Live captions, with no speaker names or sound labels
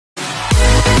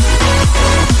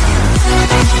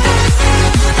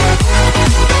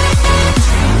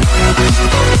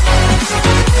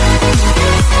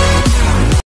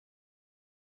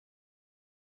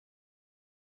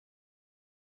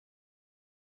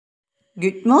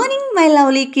Good morning, my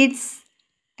lovely kids.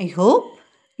 I hope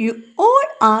you all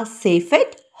are safe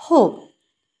at home.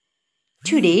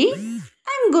 Today,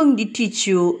 I'm going to teach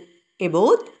you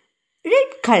about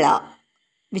red color.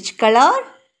 Which color?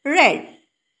 Red.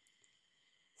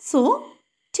 So,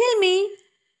 tell me,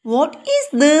 what is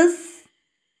this?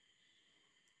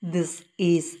 This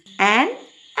is an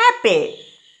apple.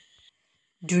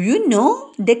 Do you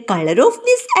know the color of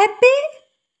this apple?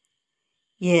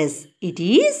 Yes, it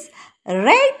is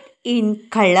red in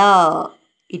color.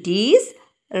 It is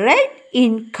red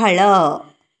in color.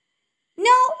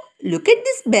 Now, look at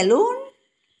this balloon.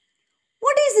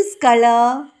 What is this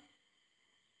color?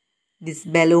 This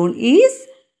balloon is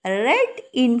red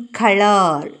in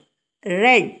color.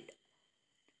 Red.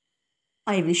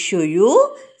 I will show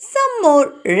you some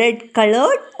more red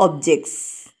colored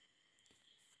objects.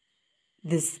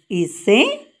 This is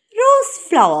a rose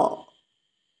flower.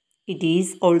 It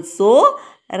is also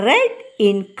red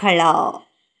in color.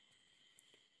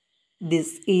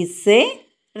 This is a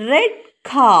red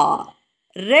car.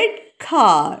 Red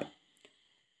car.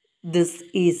 This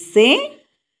is a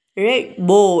red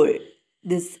ball.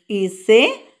 This is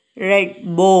a red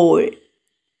ball.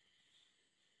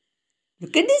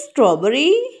 Look at this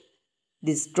strawberry.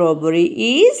 This strawberry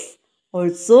is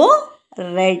also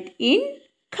red in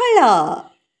color.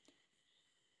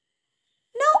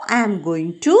 Now I am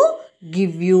going to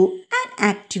give you an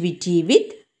activity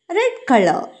with red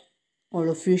color. All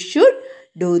of you should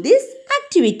do this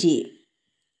activity.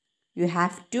 You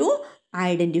have to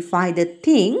identify the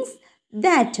things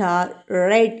that are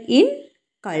red in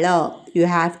color. You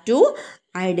have to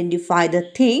identify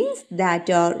the things that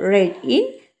are red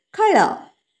in color.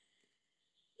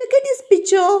 Look at this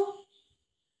picture.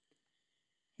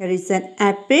 Here is an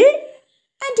apple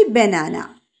and a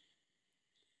banana.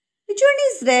 Which one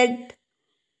is red?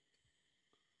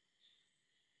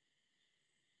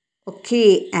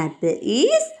 Okay, apple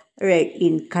is red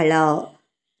in color.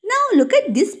 Now look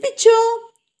at this picture.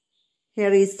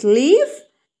 Here is leaf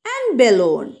and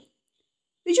balloon.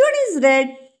 Which one is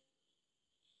red?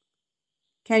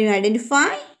 Can you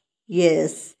identify?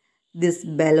 Yes, this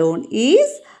balloon is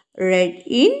red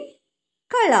in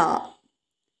color.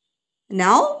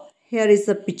 Now here is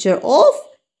a picture of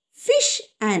fish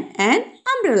and an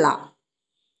umbrella.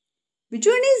 Which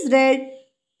one is red?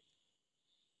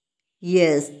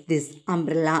 Yes, this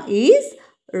umbrella is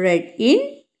red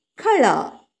in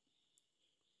color.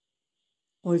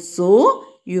 Also,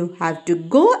 you have to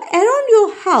go around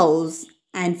your house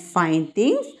and find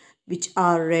things which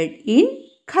are red in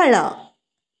color.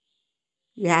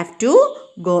 You have to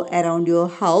go around your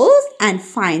house and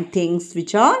find things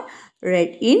which are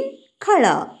red in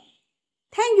color.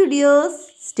 Thank you, dears.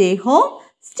 Stay home,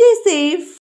 stay safe.